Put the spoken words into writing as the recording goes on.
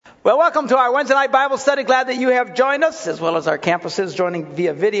Well, welcome to our Wednesday night Bible study. Glad that you have joined us, as well as our campuses joining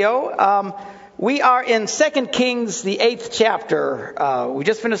via video. We are in 2 Kings, the 8th chapter. We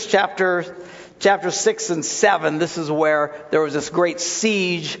just finished chapter 6 and 7. This is where there was this great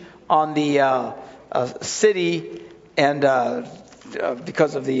siege on the city, and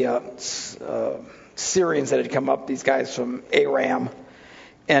because of the Syrians that had come up, these guys from Aram,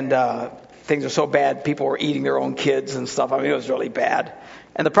 and things are so bad, people were eating their own kids and stuff. I mean, it was really bad.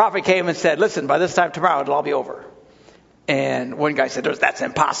 And the prophet came and said, listen, by this time tomorrow it'll all be over. And one guy said, that's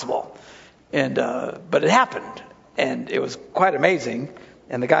impossible. And but it happened. And it was quite amazing.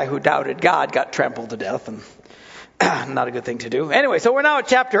 And the guy who doubted God got trampled to death. And not a good thing to do. Anyway, so we're now at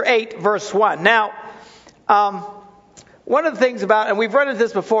chapter 8, verse 1. Now, one of the things about, and we've run into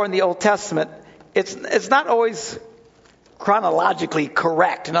this before in the Old Testament, it's not always chronologically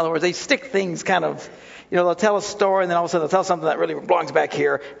correct. In other words, they stick things kind of, they'll tell a story and then all of a sudden they'll tell something that really belongs back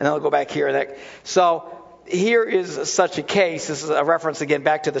here and then they'll go back here. So here is such a case. This is a reference again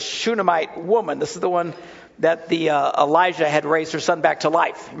back to the Shunammite woman. This is the one that the Elijah had raised her son back to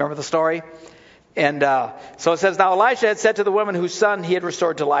life. Remember the story? And so it says, now Elisha had said to the woman whose son he had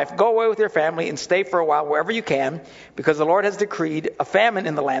restored to life, go away with your family and stay for a while wherever you can, because the Lord has decreed a famine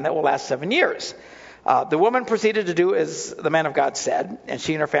in the land that will last 7 years. The woman proceeded to do as the man of God said, and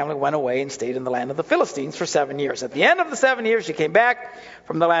she and her family went away and stayed in the land of the Philistines for 7 years. At the end of the 7 years, she came back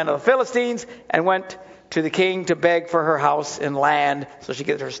from the land of the Philistines and went to the king to beg for her house and land so she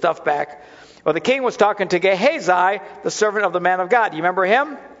could get her stuff back. Well, the king was talking to Gehazi, the servant of the man of God. You remember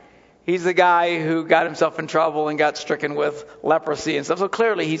him? He's the guy who got himself in trouble and got stricken with leprosy and stuff. So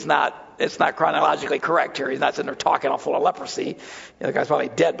clearly it's not chronologically correct here. He's not sitting there talking all full of leprosy. The guy's probably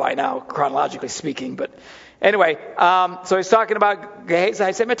dead by now, chronologically speaking. But anyway, so he's talking about Gehazi.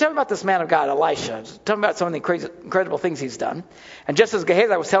 I said, man, tell me about this man of God, Elisha. Tell me about some of the incredible things he's done. And just as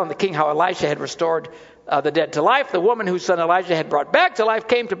Gehazi was telling the king how Elisha had restored the dead to life, the woman whose son Elijah had brought back to life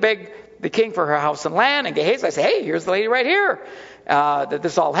came to beg the king for her house and land. And Gehazi said, hey, here's the lady right here that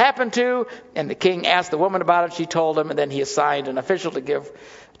this all happened to. And the king asked the woman about it. She told him, and then he assigned an official to give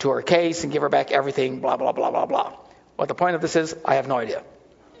to her case and give her back everything, blah, blah, blah, blah, blah. What the point of this is, I have no idea.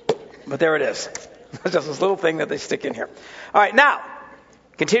 But there it is. It's just this little thing that they stick in here. All right, now,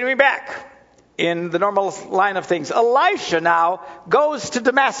 continuing back in the normal line of things, Elisha now goes to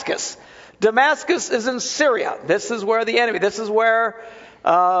Damascus. Damascus is in Syria. This is where the enemy, this is where the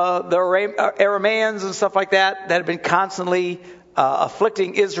Arameans and stuff like that had been constantly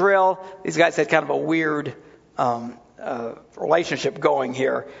afflicting Israel. These guys had kind of a weird relationship going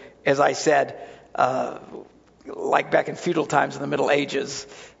here. As I said, like back in feudal times in the Middle Ages,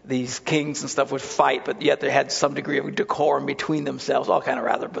 these kings and stuff would fight, but yet they had some degree of decorum between themselves, all kind of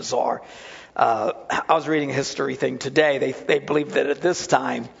rather bizarre. I was reading a history thing today. They believed that at this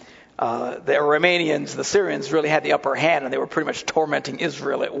time, the Romanians, the Syrians, really had the upper hand, and they were pretty much tormenting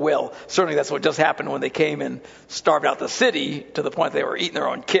Israel at will. Certainly that's what just happened when they came and starved out the city to the point they were eating their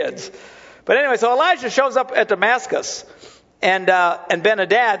own kids. But anyway, so Elijah shows up at Damascus, and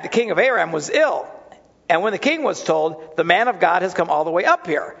Ben-Hadad, the king of Aram, was ill. And when the king was told, the man of God has come all the way up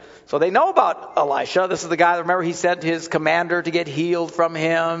here. So they know about Elisha. This is the guy, remember, he sent his commander to get healed from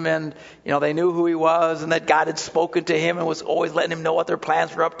him. And, they knew who he was and that God had spoken to him and was always letting him know what their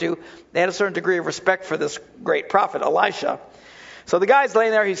plans were up to. They had a certain degree of respect for this great prophet, Elisha. So the guy's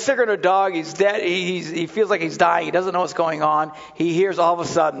laying there. He's sicker than a dog. He's dead. He feels like he's dying. He doesn't know what's going on. He hears all of a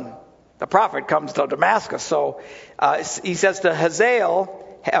sudden the prophet comes to Damascus. So he says to Hazael,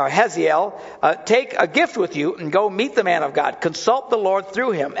 take a gift with you and go meet the man of God. Consult the Lord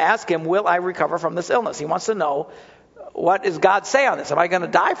through him. Ask him, will I recover from this illness? He wants to know, what does God say on this? Am I going to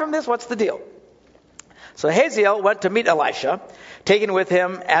die from this? What's the deal? So Hazael went to meet Elisha, taking with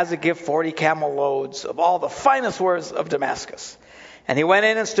him as a gift 40 camel loads of all the finest wares of Damascus. And he went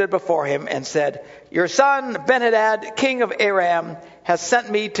in and stood before him and said, your son Ben-Hadad, king of Aram, has sent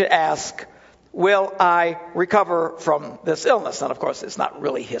me to ask, will I recover from this illness? And of course, it's not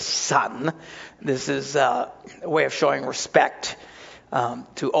really his son. This is a way of showing respect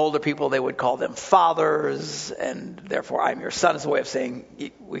to older people. They would call them fathers, and therefore I'm your son is a way of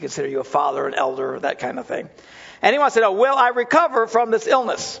saying we consider you a father, an elder, that kind of thing. And he wants to know, will I recover from this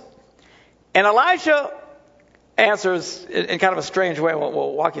illness? And Elisha answers in kind of a strange way.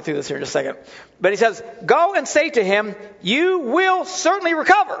 We'll walk you through this here in just a second. But he says, go and say to him, you will certainly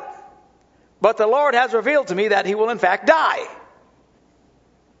recover. But the Lord has revealed to me that he will in fact die.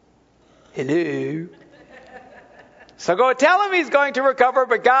 Hello. So go tell him he's going to recover,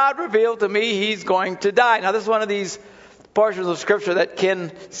 but God revealed to me he's going to die. Now this is one of these portions of Scripture that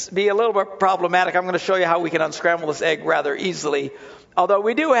can be a little bit problematic. I'm going to show you how we can unscramble this egg rather easily. Although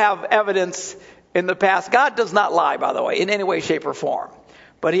we do have evidence in the past. God does not lie, by the way, in any way, shape, or form.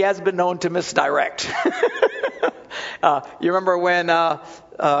 But he has been known to misdirect. You remember when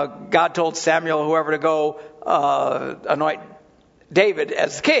God told Samuel, whoever, to go anoint David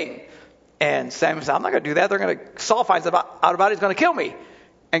as king. And Samuel said, I'm not going to do that. Saul finds out about it, he's going to kill me.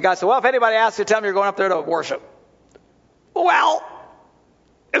 And God said, well, if anybody asks you, tell me you're going up there to worship. Well,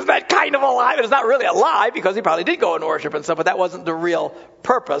 isn't that kind of a lie? But it's not really a lie, because he probably did go and worship and stuff, but that wasn't the real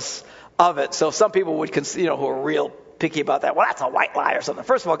purpose of it. So some people would consider, who are real picky about that, well, that's a white lie or something.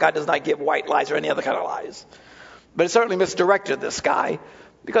 First of all, God does not give white lies or any other kind of lies. But it certainly misdirected this guy,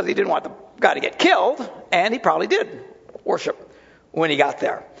 because he didn't want the guy to get killed, and he probably did worship when he got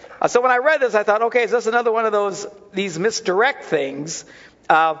there. So when I read this, I thought, okay, is this another one of these misdirect things?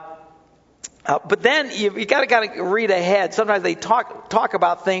 But then you got to read ahead. Sometimes they talk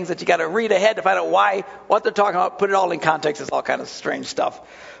about things that you got to read ahead to find out what they're talking about. Put it all in context. It's all kind of strange stuff.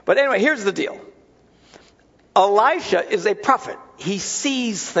 But anyway, here's the deal. Elisha is a prophet. He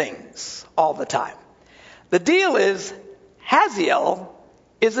sees things all the time. The deal is, Hazael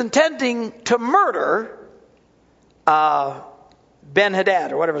is intending to murder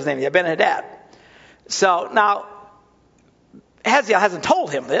Ben-Hadad, or whatever his name is. Yeah, Ben-Hadad. So now, Hazael hasn't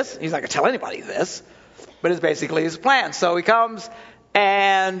told him this. He's not going to tell anybody this. But it's basically his plan. So he comes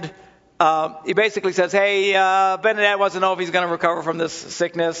and he basically says, hey, Ben-Hadad wants to know if he's going to recover from this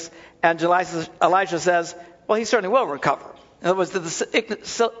sickness. And Elisha says, well, he certainly will recover. In other words, the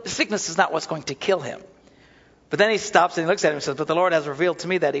sickness is not what's going to kill him. But then he stops and he looks at him and says, but the Lord has revealed to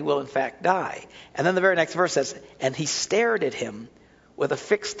me that he will in fact die. And then the very next verse says, and he stared at him with a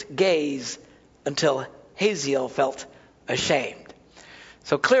fixed gaze until Hazael felt ashamed.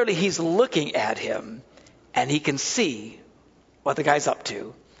 So clearly he's looking at him, and he can see what the guy's up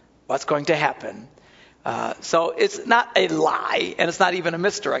to, what's going to happen. So it's not a lie, and it's not even a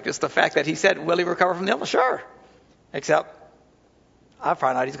misdirect. It's the fact that he said, will he recover from the illness? Sure. Except I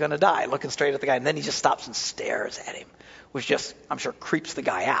find out he's going to die, looking straight at the guy. And then he just stops and stares at him, which just, I'm sure, creeps the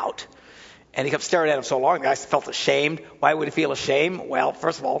guy out. And he kept staring at him so long, the guy felt ashamed. Why would he feel ashamed? Well,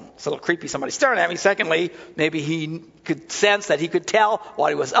 first of all, it's a little creepy, somebody staring at me. Secondly, maybe he could sense that he could tell what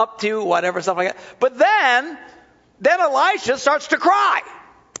he was up to, whatever, stuff like that. But then Elisha starts to cry.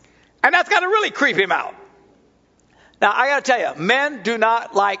 And that's got to really creep him out. Now, I got to tell you, men do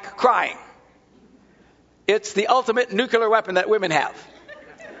not like crying. It's the ultimate nuclear weapon that women have.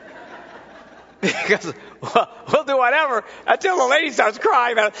 Because we'll do whatever until the lady starts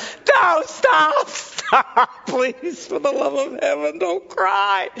crying. Don't stop, please, for the love of heaven, don't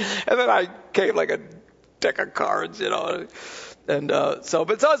cry. And then I came like a deck of cards, And so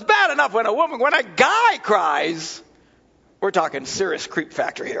it's bad enough when a guy cries, we're talking serious creep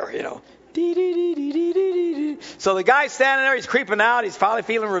factor here, So the guy's standing there, he's creeping out, he's finally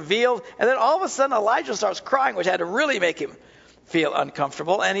feeling revealed, and then all of a sudden Elijah starts crying, which had to really make him feel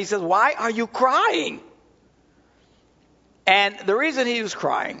uncomfortable. And he says, why are you crying? And the reason he was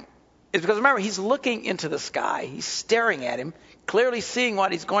crying is because, remember, he's looking into the sky. He's staring at him, clearly seeing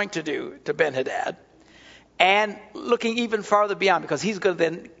what he's going to do to Ben-Hadad, and looking even farther beyond, because he's going to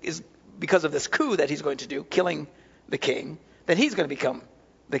then, because of this coup that he's going to do, killing the king, then he's going to become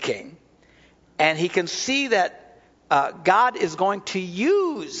the king. And he can see that God is going to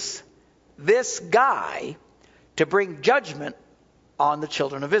use this guy to bring judgment on the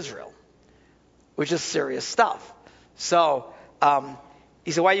children of Israel, which is serious stuff. So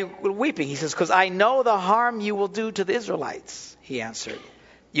he said, why are you weeping? He says, because I know the harm you will do to the Israelites, he answered.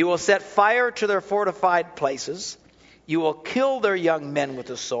 You will set fire to their fortified places. You will kill their young men with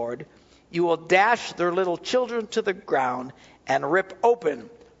the sword. You will dash their little children to the ground and rip open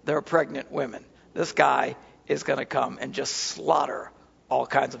their pregnant women. This guy is going to come and just slaughter all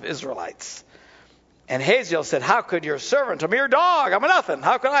kinds of Israelites. And Hazael said, how could your servant, a mere dog, I'm a nothing,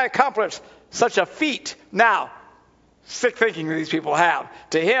 how could I accomplish such a feat? Now, sick thinking these people have.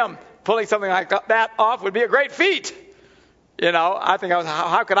 To him, pulling something like that off would be a great feat. I think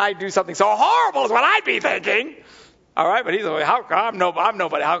how could I do something so horrible is what I'd be thinking. All right, but he's like, I'm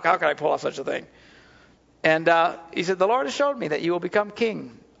nobody. How can I pull off such a thing? And he said, the Lord has showed me that you will become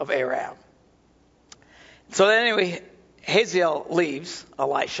king of Aram. So then anyway, Hazael leaves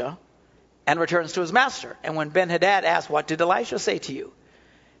Elisha and returns to his master. And when Ben-Hadad asked, what did Elisha say to you?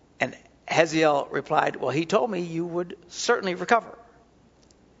 And Hazael replied, well, he told me you would certainly recover.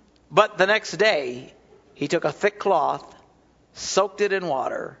 But the next day, he took a thick cloth, soaked it in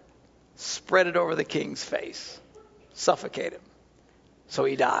water, spread it over the king's face, suffocated him. So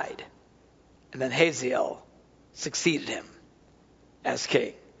he died. And then Hazael succeeded him as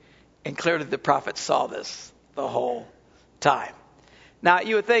king. And clearly the prophet saw this the whole time. Now,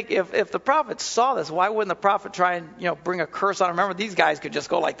 you would think if the prophet saw this, why wouldn't the prophet try and, bring a curse on him? Remember, these guys could just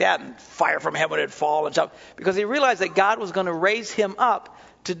go like that and fire from heaven would fall and stuff. Because he realized that God was going to raise him up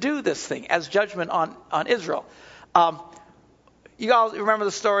to do this thing as judgment on Israel. You all remember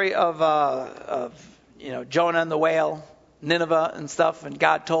the story of Jonah and the whale, Nineveh and stuff, and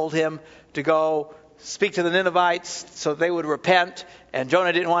God told him to go speak to the Ninevites so they would repent, and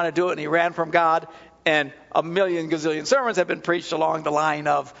Jonah didn't want to do it, and he ran from God. And a million gazillion sermons have been preached along the line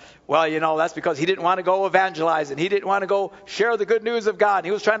of, well, that's because he didn't want to go evangelize and he didn't want to go share the good news of God. He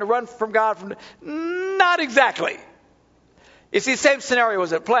was trying to run from God. Not exactly. You see, the same scenario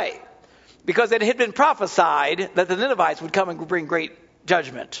was at play, because it had been prophesied that the Ninevites would come and bring great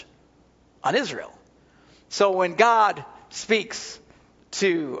judgment on Israel. So when God speaks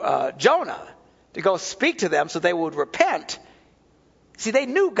to Jonah to go speak to them so they would repent, see, they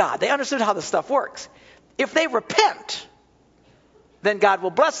knew God. They understood how this stuff works. If they repent, then God will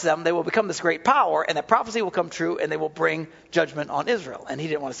bless them. They will become this great power, and that prophecy will come true, and they will bring judgment on Israel. And he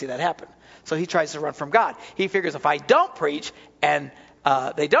didn't want to see that happen. So he tries to run from God. He figures if I don't preach and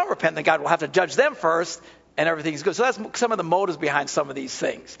they don't repent, then God will have to judge them first, and everything's good. So that's some of the motives behind some of these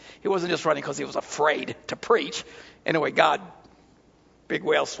things. He wasn't just running because he was afraid to preach. Anyway, God, big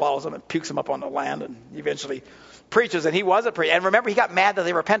whale swallows him and pukes him up on the land, and eventually preaches, and he wasn't preaching. And remember, he got mad that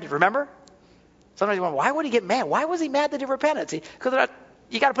they repented, remember? Sometimes you wonder, why would he get mad? Why was he mad that he repented? See, because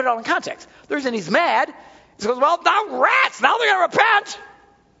you got to put it all in context. The reason he's mad is because, now rats, now they're going to repent.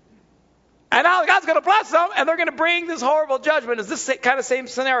 And now God's going to bless them, and they're going to bring this horrible judgment. It's this kind of same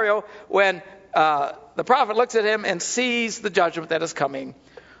scenario when the prophet looks at him and sees the judgment that is coming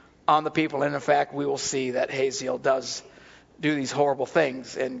on the people. And in fact, we will see that Hazael does do these horrible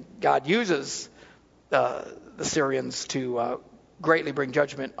things, and God uses the Syrians to greatly bring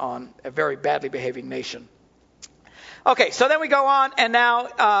judgment on a very badly behaving nation. Okay, so then we go on, and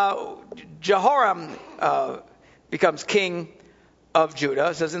now Jehoram becomes king of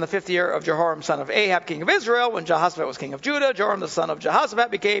Judah. It says, in the 5th year of Jehoram, son of Ahab, king of Israel, when Jehoshaphat was king of Judah, Joram, the son of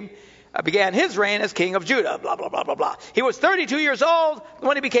Jehoshaphat, began his reign as king of Judah. Blah, blah, blah, blah, blah. He was 32 years old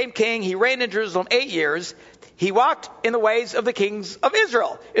when he became king. He reigned in Jerusalem 8 years. He walked in the ways of the kings of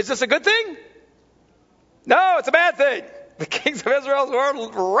Israel. Is this a good thing? No, it's a bad thing. The kings of Israel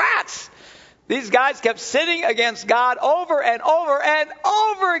were rats. These guys kept sinning against God over and over and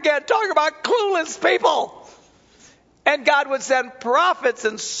over again, talking about clueless people. And God would send prophets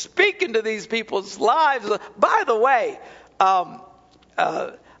and speak into these people's lives. By the way, a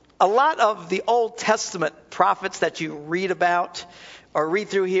lot of the Old Testament prophets that you read about or read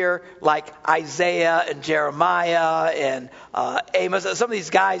through here, like Isaiah and Jeremiah and Amos, some of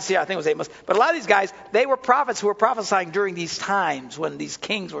these guys here, I think it was Amos, but a lot of these guys, they were prophets who were prophesying during these times when these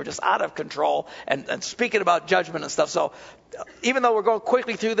kings were just out of control and speaking about judgment and stuff. So even though we're going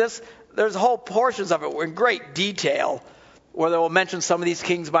quickly through this, there's whole portions of it in great detail where they will mention some of these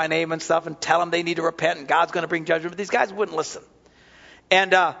kings by name and stuff and tell them they need to repent and God's going to bring judgment. But these guys wouldn't listen.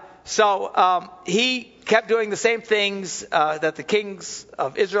 And so he kept doing the same things that the kings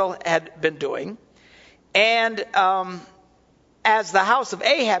of Israel had been doing. And as the house of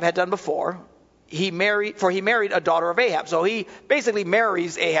Ahab had done before, he married a daughter of Ahab. So he basically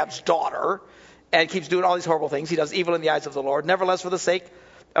marries Ahab's daughter and keeps doing all these horrible things. He does evil in the eyes of the Lord. Nevertheless, for the sake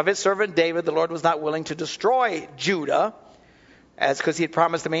of his servant David, the Lord was not willing to destroy Judah, as because he had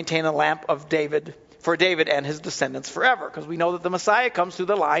promised to maintain a lamp of David for David and his descendants forever. Because we know that the Messiah comes through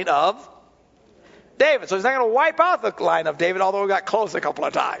the line of David. So he's not going to wipe out the line of David, although he got close a couple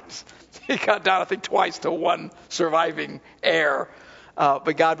of times. He got down, I think, twice to one surviving heir.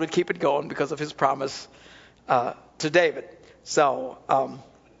 But God would keep it going because of his promise to David. So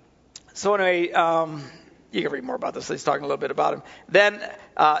anyway, you can read more about this. He's talking a little bit about him. Then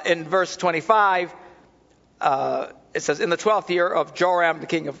in verse 25, it says, in the 12th year of Joram,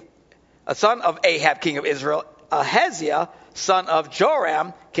 son of Ahab, king of Israel, Ahaziah, son of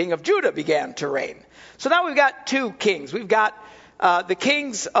Joram, king of Judah, began to reign. So now we've got two kings. We've got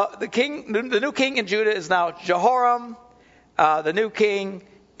the new king in Judah is now Jehoram. The new king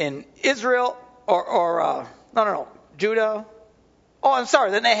in Israel, Judah. Oh, I'm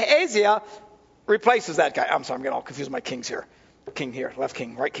sorry. Then Ahaziah replaces that guy. I'm sorry, I'm getting all confused with my kings here. King here, left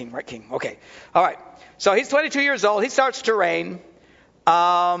king, right king, right king. Okay. All right. So he's 22 years old. He starts to reign.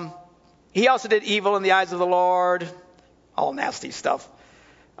 He also did evil in the eyes of the Lord. All nasty stuff.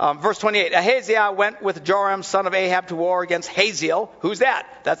 Verse 28. Ahaziah went with Joram, son of Ahab, to war against Hazael. Who's that?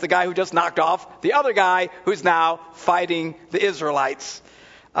 That's the guy who just knocked off the other guy who's now fighting the Israelites.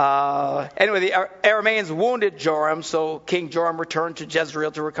 Anyway, the Arameans wounded Joram, so King Joram returned to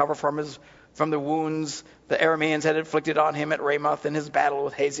Jezreel to recover from his from the wounds the Arameans had inflicted on him at Ramoth in his battle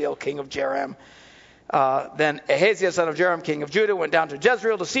with Hazael, king of Jeram. Then Ahaziah, son of Joram, king of Judah, went down to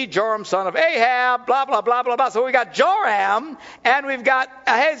Jezreel to see Joram, son of Ahab, blah, blah, blah, blah, blah. So we got Joram, and we've got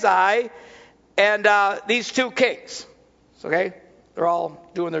Ahaziah, and these two kings. Okay? They're all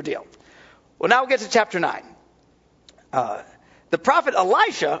doing their deal. Well, now we get to chapter 9. The prophet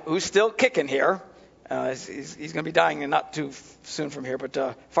Elisha, who's still kicking here, he's going to be dying not too soon from here,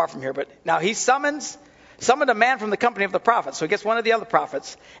 but far from here. But now he summoned a man from the company of the prophets. So he gets one of the other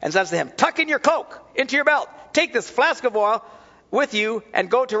prophets and says to him, tuck in your cloak into your belt. Take this flask of oil with you and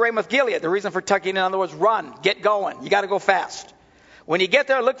go to Ramoth Gilead. The reason for tucking in other words, run, get going. You got to go fast. When you get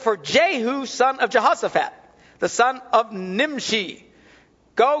there, look for Jehu, son of Jehoshaphat, the son of Nimshi.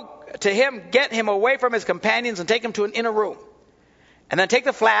 Go to him, get him away from his companions and take him to an inner room. And then take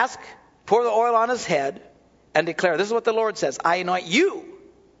the flask, pour the oil on his head, and declare, this is what the Lord says, I anoint you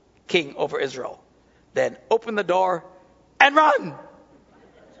king over Israel. Then open the door and run.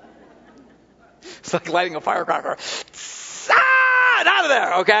 It's like lighting a firecracker. Out of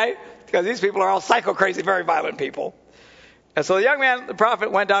there, okay? Because these people are all psycho crazy, very violent people. And so the young man, the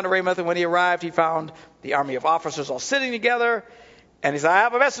prophet, went down to Ramoth, and when he arrived, he found the army of officers all sitting together. And he said, I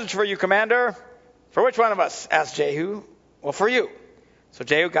have a message for you, commander. For which one of us? Asked Jehu. Well, for you. So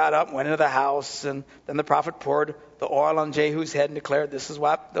Jehu got up, went into the house, and then the prophet poured the oil on Jehu's head and declared, this is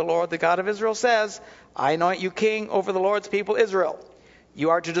what the Lord, the God of Israel, says. I anoint you king over the Lord's people Israel.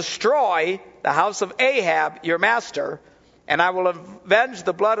 You are to destroy the house of Ahab, your master, and I will avenge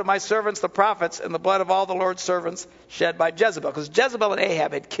the blood of my servants, the prophets, and the blood of all the Lord's servants shed by Jezebel. Because Jezebel and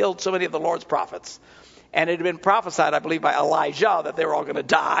Ahab had killed so many of the Lord's prophets. And it had been prophesied, I believe, by Elijah that they were all going to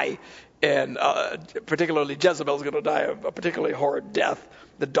die. And particularly Jezebel was going to die a particularly horrid death.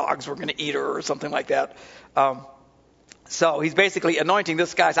 The dogs were going to eat her or something like that. So he's basically anointing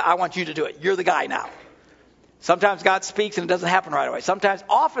this guy. So I want you to do it. You're the guy now. Sometimes God speaks and it doesn't happen right away.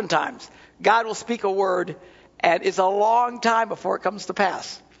 Oftentimes, God will speak a word and it's a long time before it comes to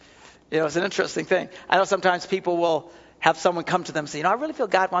pass. You know, it's an interesting thing. I know sometimes people will have someone come to them and say, I really feel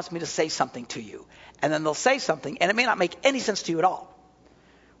God wants me to say something to you. And then they'll say something and it may not make any sense to you at all.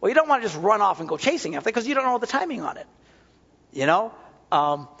 Well, you don't want to just run off and go chasing after it because you don't know the timing on it. You know,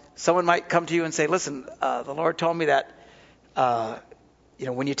 someone might come to you and say, listen, the Lord told me that,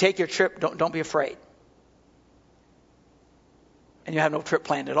 when you take your trip, don't be afraid. And you have no trip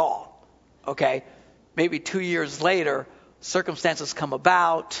planned at all. Okay. Maybe 2 years later, circumstances come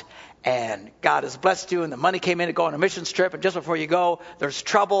about and God has blessed you and the money came in to go on a mission trip. And just before you go, there's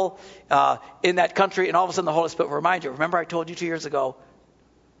trouble in that country. And all of a sudden the Holy Spirit will remind you, remember I told you 2 years ago,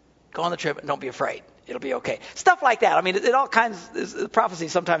 go on the trip and don't be afraid. It'll be okay. Stuff like that. I mean, it all kinds of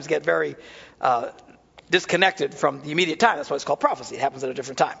prophecies sometimes get very disconnected from the immediate time. That's why it's called prophecy. It happens at a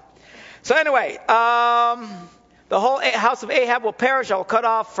different time. So anyway, the whole house of Ahab will perish. I will cut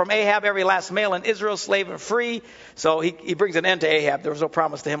off from Ahab every last male in Israel, slave and free. So he brings an end to Ahab. There was no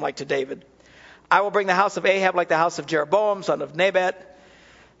promise to him like to David. I will bring the house of Ahab like the house of Jeroboam, son of Nebat,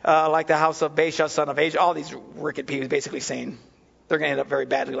 like the house of Baasha, son of Ahijah. All these wicked people basically saying they're going to end up very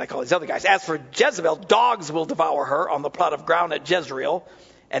badly like all these other guys. As for Jezebel, dogs will devour her on the plot of ground at Jezreel,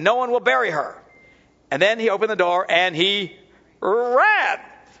 and no one will bury her. And then he opened the door and he ran.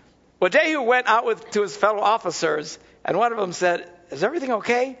 Well, Jehu went out to his fellow officers, and one of them said, is everything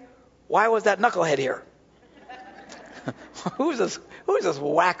okay? Why was that knucklehead here? Who's this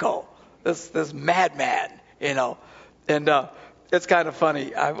wacko? This madman, And it's kind of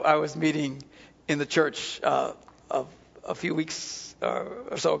funny. I was meeting in the church a few weeks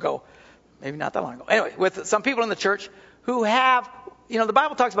or so ago, maybe not that long ago. Anyway, with some people in the church who have, the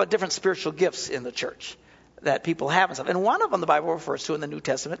Bible talks about different spiritual gifts in the church that people have and stuff. And one of them the Bible refers to in the New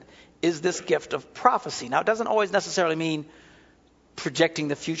Testament is this gift of prophecy. Now, it doesn't always necessarily mean projecting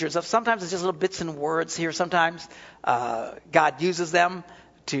the future and stuff. Sometimes it's just little bits and words here. Sometimes God uses them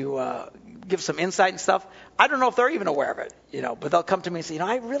to give some insight and stuff. I don't know if they're even aware of it, but they'll come to me and say,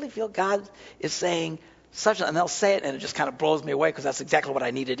 I really feel God is saying such, and they'll say it, and it just kind of blows me away because that's exactly what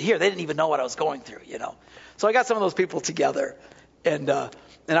I needed to hear. They didn't even know what I was going through, So I got some of those people together, and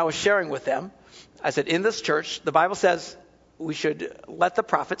I was sharing with them. I said, in this church, the Bible says we should let the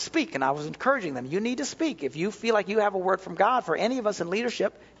prophet speak. And I was encouraging them. You need to speak. If you feel like you have a word from God for any of us in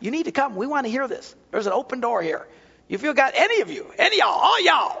leadership, you need to come. We want to hear this. There's an open door here. You feel God, any of you, any y'all, all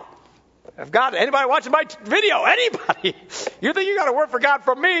y'all. If God, anybody watching my video, anybody, you think you got a word for God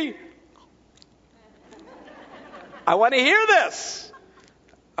from me? I want to hear this.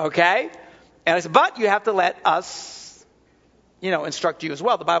 Okay? And I said, but you have to let us instruct you as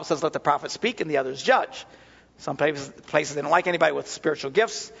well. The Bible says, let the prophet speak and the others judge. Some places they don't like anybody with spiritual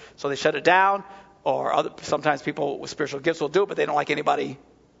gifts, so they shut it down. Or sometimes people with spiritual gifts will do it, but they don't like anybody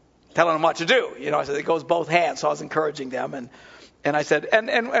telling them what to do. I said it goes both hands. So I was encouraging them, and I said,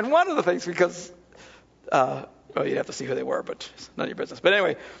 and one of the things, because you'd have to see who they were, but it's none of your business. But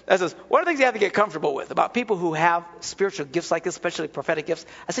anyway, that says one of the things you have to get comfortable with about people who have spiritual gifts like this, especially prophetic gifts.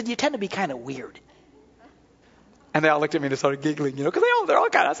 I said you tend to be kind of weird. And they all looked at me and they started giggling, because they're all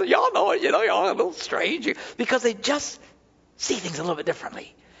kind of. I said, y'all know it, y'all are a little strange, because they just see things a little bit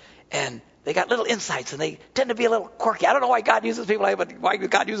differently, and they got little insights, and they tend to be a little quirky. I don't know why God uses people like that, but why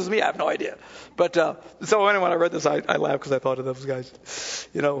God uses me, I have no idea. But so anyway, when I read this, I laughed because I thought of those guys.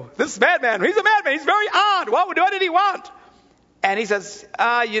 This madman, he's a madman. What did he want? And he says,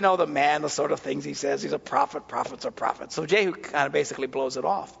 the man, the sort of things he says. He's a prophet. Prophets are prophets. So Jehu kind of basically blows it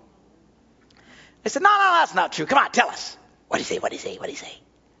off. They said, no, that's not true. Come on, tell us. What did he say?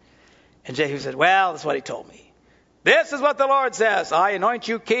 And Jehu said, well, that's what he told me. This is what the Lord says. I anoint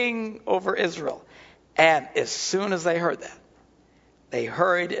you king over Israel. And as soon as they heard that, they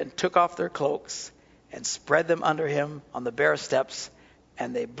hurried and took off their cloaks and spread them under him on the bare steps.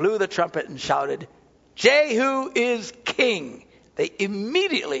 And they blew the trumpet and shouted, Jehu is king. They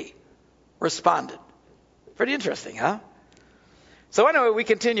immediately responded. Pretty interesting, huh? So anyway, we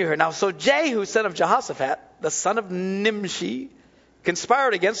continue here. Now, so Jehu, son of Jehoshaphat, the son of Nimshi,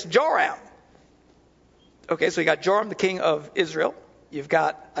 conspired against Joram. Okay, so you got Joram, the king of Israel. You've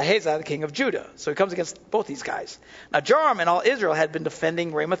got Ahaziah, the king of Judah. So he comes against both these guys. Now, Joram and all Israel had been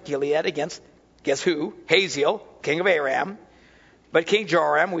defending Ramoth Gilead against, guess who? Hazael, king of Aram. But King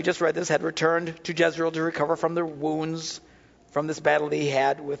Joram, we just read this, had returned to Jezreel to recover from the wounds from this battle that he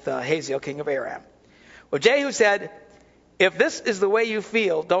had with Hazael, king of Aram. Well, Jehu said, if this is the way you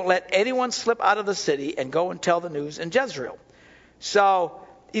feel, don't let anyone slip out of the city and go and tell the news in Jezreel. So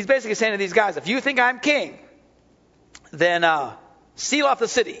he's basically saying to these guys, if you think I'm king, then seal off the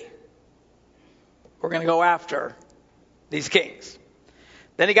city. We're going to go after these kings.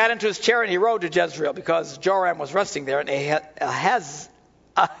 Then he got into his chariot and he rode to Jezreel because Joram was resting there, and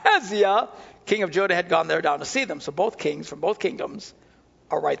Ahaziah, king of Judah, had gone there down to see them. So both kings from both kingdoms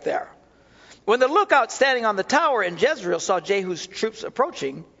are right there. When the lookout standing on the tower in Jezreel saw Jehu's troops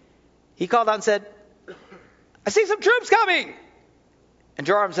approaching, he called out and said, I see some troops coming. And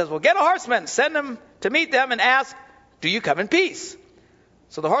Joram says, well, get a horseman, send him to meet them and ask, do you come in peace?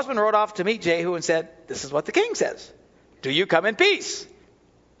 So the horseman rode off to meet Jehu and said, this is what the king says. Do you come in peace?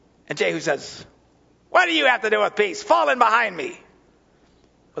 And Jehu says, what do you have to do with peace? Fall in behind me.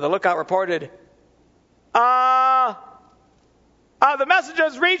 Well, the lookout reported, the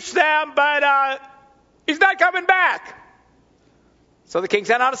messengers reached them, but he's not coming back. So the king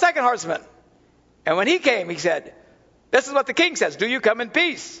sent out a second horseman. And when he came, he said, this is what the king says. Do you come in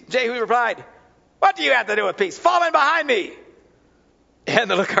peace? Jehu replied, what do you have to do with peace? Fall in behind me. And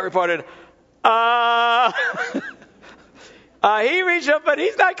the lookout reported, he reached up, but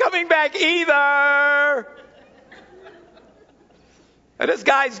he's not coming back either. And this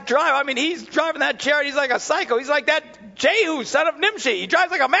guy's driving. He's driving that chariot. He's like a psycho. He's like that Jehu, son of Nimshi. He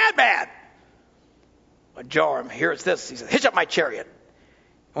drives like a madman. But Joram hears this. He says, hitch up my chariot.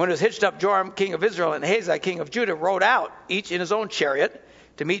 And when it was hitched up, Joram, king of Israel, and Ahaziah, king of Judah, rode out, each in his own chariot,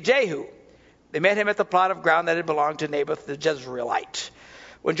 to meet Jehu. They met him at the plot of ground that had belonged to Naboth the Jezreelite.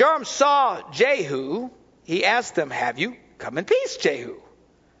 When Joram saw Jehu, he asked them, have you come in peace, Jehu?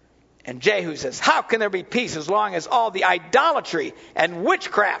 And Jehu says, how can there be peace as long as all the idolatry and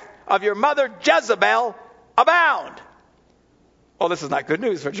witchcraft of your mother Jezebel abound? Well, this is not good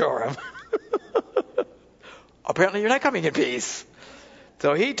news for Joram. Apparently you're not coming in peace.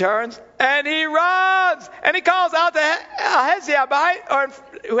 So he turns and he runs and he calls out to Ahaziah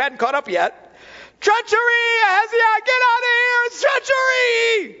who hadn't caught up yet. Treachery, Ahaziah, get out of here, it's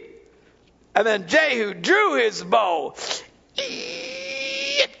treachery! And then Jehu drew his bow.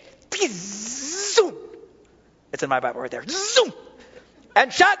 Zoom. It's in my Bible right there. Zoom.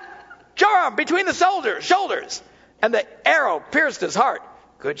 And shot Joram between the shoulders. And the arrow pierced his heart.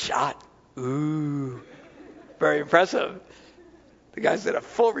 Good shot. Ooh. Very impressive. The guys did a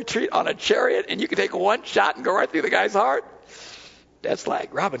full retreat on a chariot, and you can take one shot and go right through the guy's heart. That's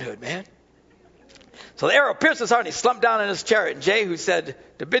like Robin Hood, man. So the arrow pierced his heart, and he slumped down in his chariot. And Jehu said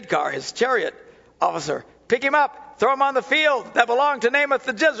to Bidkar, his chariot officer, pick him up, throw him on the field that belonged to Naboth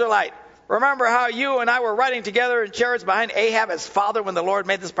the Jezreelite, remember how you and I were riding together in chariots behind Ahab his father when the Lord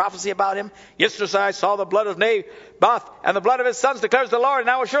made this prophecy about him? Yesterday I saw the blood of Naboth and the blood of his sons, declares the Lord, and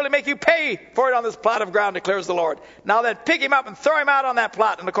I will surely make you pay for it on this plot of ground, declares the Lord. Now then, pick him up and throw him out on that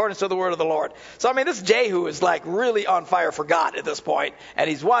plot in accordance to the word of the Lord. So, I mean, this Jehu is like really on fire for God at this point, and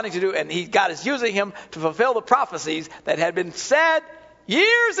he's wanting to do, and God is using him to fulfill the prophecies that had been said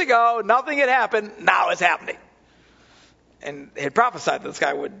years ago. Nothing had happened. Now it's happening. And he had prophesied that this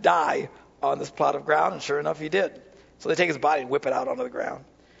guy would die on this plot of ground, and sure enough, he did. So they take his body and whip it out onto the ground.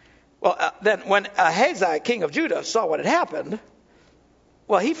 Well, then when Ahaziah, king of Judah, saw what had happened,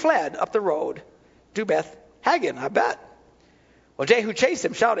 well, he fled up the road to Beth Haggan, I bet. Well, Jehu chased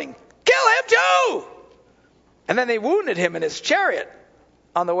him, shouting, "Kill him too!" And then they wounded him in his chariot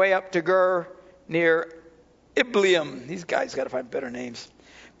on the way up to Gur near Ibleam. These guys got to find better names.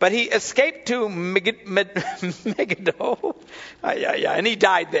 But he escaped to Megiddo. And he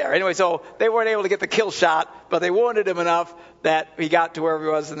died there. Anyway, so they weren't able to get the kill shot, but they wounded him enough that he got to where he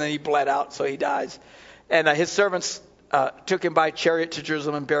was, and then he bled out, so he dies. And his servants took him by chariot to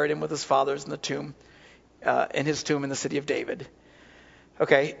Jerusalem and buried him with his fathers in the tomb, in his tomb in the city of David.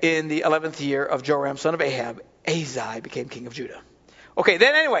 Okay, in the 11th year of Joram, son of Ahab, Ahaziah became king of Judah. Okay,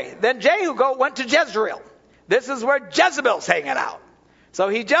 then Jehu went to Jezreel. This is where Jezebel's hanging out. So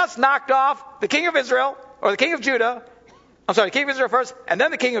he just knocked off the king of Israel, or the king of Judah. I'm sorry, the king of Israel first, and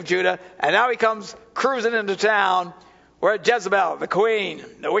then the king of Judah. And now he comes cruising into town where Jezebel, the queen,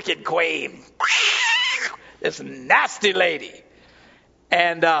 the wicked queen, this nasty lady.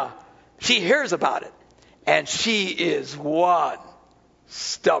 And she hears about it. And she is one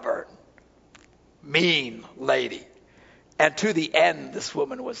stubborn, mean lady. And to the end, this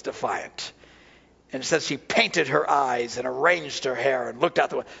woman was defiant. And it says she painted her eyes and arranged her hair and looked out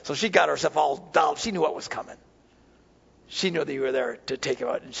the window. So she got herself all dolled. She knew what was coming. She knew that you were there to take him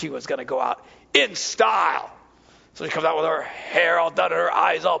out, and she was going to go out in style. So she comes out with her hair all done and her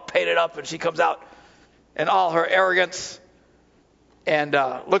eyes all painted up, and she comes out in all her arrogance and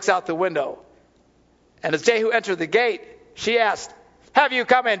looks out the window. And as Jehu entered the gate, she asked, "Have you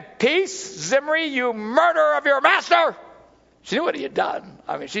come in peace, Zimri, you murderer of your master?" She knew what he had done.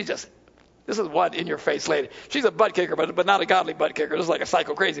 I mean, this is one in-your-face lady. She's a butt kicker, but not a godly butt kicker. This is like a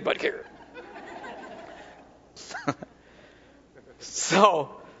psycho-crazy butt kicker.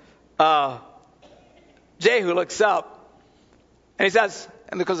 So, Jehu looks up, and he says,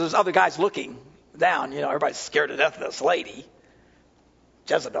 and because there's other guys looking down, everybody's scared to death of this lady.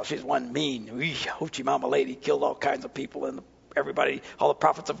 Jezebel, she's one mean, hoochie mama lady, killed all kinds of people, and everybody, all the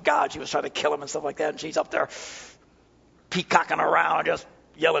prophets of God, she was trying to kill them and stuff like that, and she's up there peacocking around, just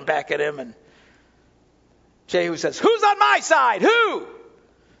yelling back at him. And Jehu says, "Who's on my side? Who?"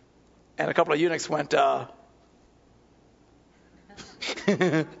 And a couple of eunuchs went, "I'll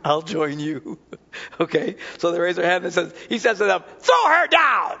join you." Okay, so they raise their hand and he says to them, "Throw her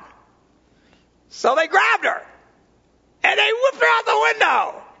down." So they grabbed her and they whipped her out the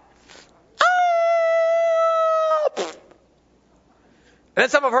window. And then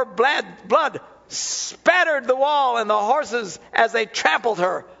some of her blood spattered the wall and the horses as they trampled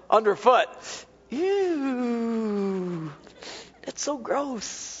her underfoot. Ew, that's so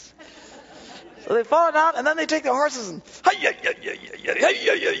gross. So they fall down, and then they take the horses and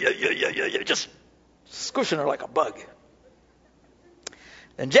just squishing her like a bug.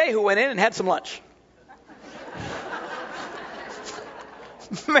 Then Jehu went in and had some lunch.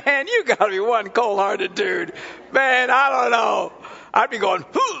 Man, you got to be one cold-hearted dude. Man, I don't know. I'd be going,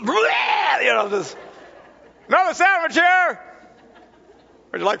 just, "Another sandwich here?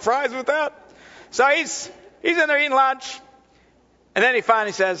 Would you like fries with that?" So he's in there eating lunch. And then he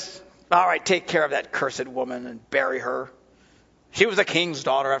finally says, "All right, take care of that cursed woman and bury her. She was a king's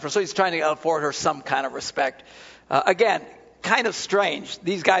daughter after." So he's trying to afford her some kind of respect. Again, kind of strange.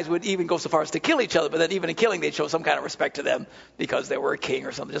 These guys would even go so far as to kill each other, but then even in killing, they'd show some kind of respect to them because they were a king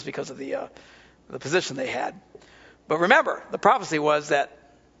or something, just because of the position they had. But remember, the prophecy was that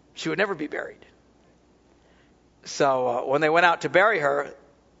she would never be buried. So when they went out to bury her,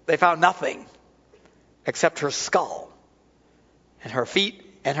 they found nothing except her skull and her feet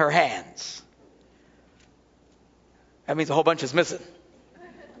and her hands. That means a whole bunch is missing.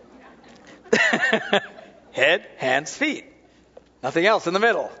 Head, hands, feet. Nothing else in the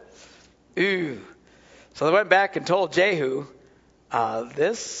middle. Ooh. So they went back and told Jehu,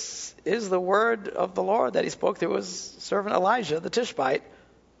 this is the word of the Lord that he spoke through his servant Elijah the Tishbite.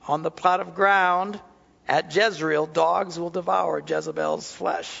 On the plot of ground at Jezreel, dogs will devour Jezebel's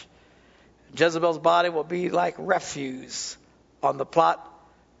flesh. Jezebel's body will be like refuse on the plot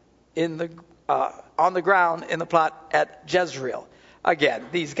on the ground in the plot at Jezreel. Again,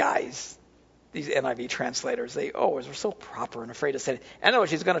 these guys, these NIV translators, they always were so proper and afraid to say it. And no,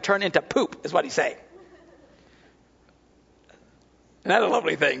 she's going to turn into poop, is what he's saying. Isn't that a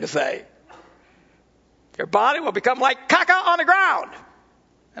lovely thing to say? Your body will become like caca on the ground.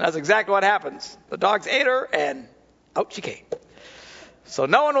 And that's exactly what happens. The dogs ate her, and out she came. So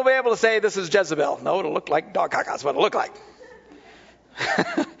no one will be able to say this is Jezebel. No, it'll look like dog caca. That's what it'll look like.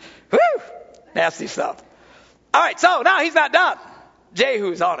 Woo! Nasty stuff. All right, so now he's not done.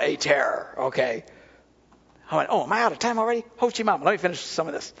 Jehu's on a tear, okay? I went, am I out of time already? Hochi mama, let me finish some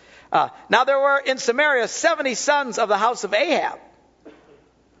of this. Now there were in Samaria 70 sons of the house of Ahab.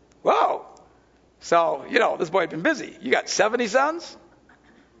 Whoa. So, this boy had been busy. You got 70 sons?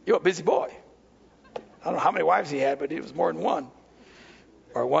 You're a busy boy. I don't know how many wives he had, but it was more than one.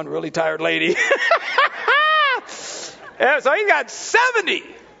 Or one really tired lady. Yeah, so he got 70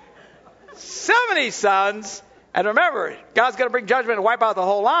 sons. And remember, God's going to bring judgment and wipe out the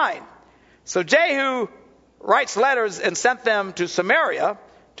whole line. So Jehu writes letters and sent them to Samaria,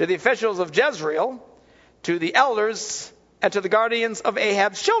 to the officials of Jezreel, to the elders, and to the guardians of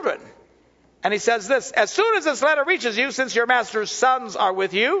Ahab's children. And he says this, as soon as this letter reaches you, since your master's sons are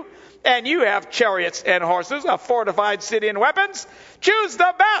with you, and you have chariots and horses, a fortified city and weapons, choose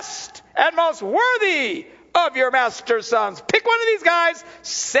the best and most worthy of your master's sons. Pick one of these guys,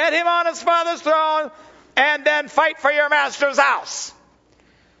 set him on his father's throne, and then fight for your master's house.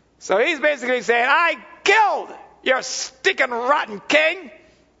 So he's basically saying, I killed your stinking rotten king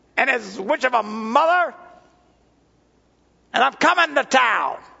and his witch of a mother, and I'm coming to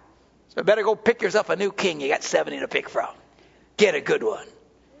town. So you better go pick yourself a new king. You got 70 to pick from. Get a good one.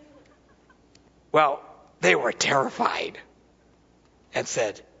 Well, they were terrified and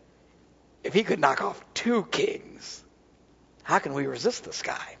said, if he could knock off 2 kings, how can we resist this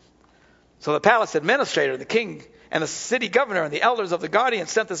guy? So the palace administrator, the king, and the city governor, and the elders of the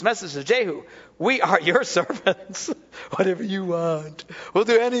guardians sent this message to Jehu. We are your servants. Whatever you want. We'll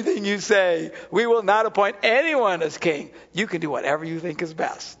do anything you say. We will not appoint anyone as king. You can do whatever you think is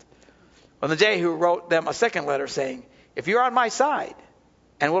best. Well, then Jehu wrote them a second letter saying, if you're on my side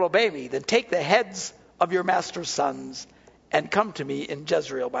and will obey me, then take the heads of your master's sons and come to me in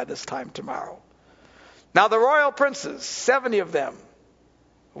Jezreel by this time tomorrow. Now the royal princes, 70 of them,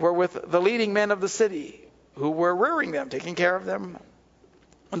 were with the leading men of the city, who were rearing them, taking care of them.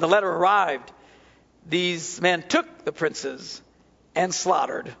 When the letter arrived, these men took the princes and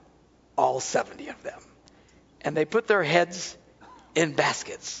slaughtered all 70 of them. And they put their heads in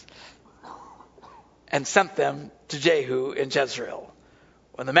baskets and sent them to Jehu in Jezreel.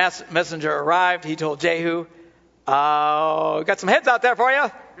 When the messenger arrived, he told Jehu, got some heads out there for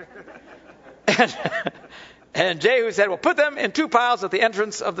you. And Jehu said, well, put them in 2 piles at the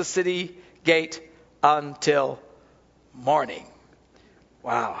entrance of the city gate until morning.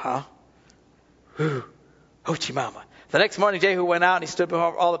 Wow, huh? Whew. Hochi mama. The next morning, Jehu went out and he stood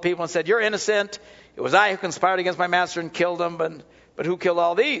before all the people and said, you're innocent. It was I who conspired against my master and killed him, but who killed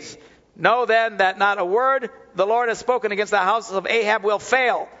all these? Know then that not a word the Lord has spoken against the house of Ahab will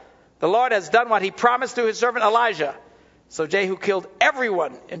fail. The Lord has done what he promised through his servant Elijah. So Jehu killed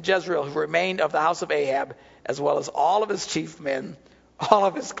everyone in Jezreel who remained of the house of Ahab, as well as all of his chief men, all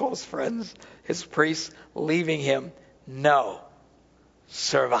of his close friends, his priests, leaving him no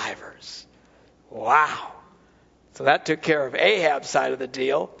survivors. Wow. So that took care of Ahab's side of the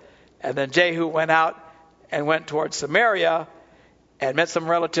deal. And then Jehu went out and went towards Samaria and met some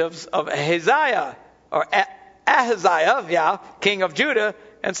relatives of Ahaziah, king of Judah,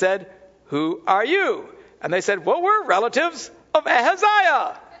 and said, who are you? And they said, well, we're relatives of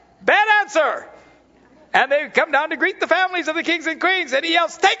Ahaziah. Bad answer. And they come down to greet the families of the kings and queens, and he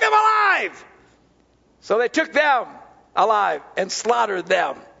yells, take them alive! So they took them alive and slaughtered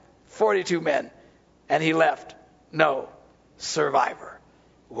them, 42 men, and he left no survivor.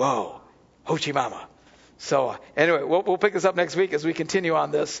 Whoa, Hochi mama. So anyway, we'll pick this up next week as we continue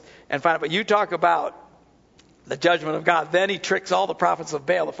on this and find out. But you talk about the judgment of God. Then he tricks all the prophets of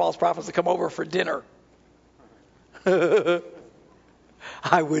Baal, the false prophets, to come over for dinner.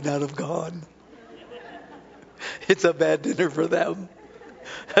 I would not have gone. It's a bad dinner for them.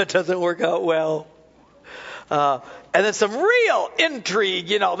 It doesn't work out well. And then some real intrigue,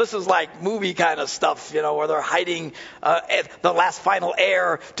 this is like movie kind of stuff, where they're hiding the last final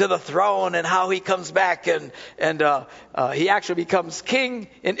heir to the throne and how he comes back and he actually becomes king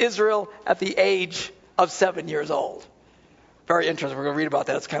in Israel at the age of 7 years old. Very interesting. We're going to read about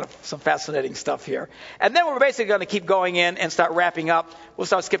that. It's kind of some fascinating stuff here. And then we're basically going to keep going in and start wrapping up. We'll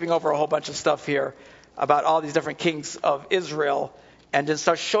start skipping over a whole bunch of stuff here about all these different kings of Israel, and then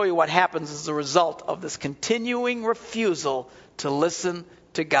start showing you what happens as a result of this continuing refusal to listen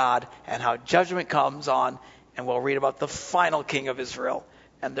to God and how judgment comes on, and we'll read about the final king of Israel,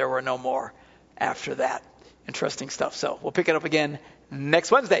 and there were no more after that. Interesting stuff. So we'll pick it up again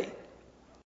next Wednesday.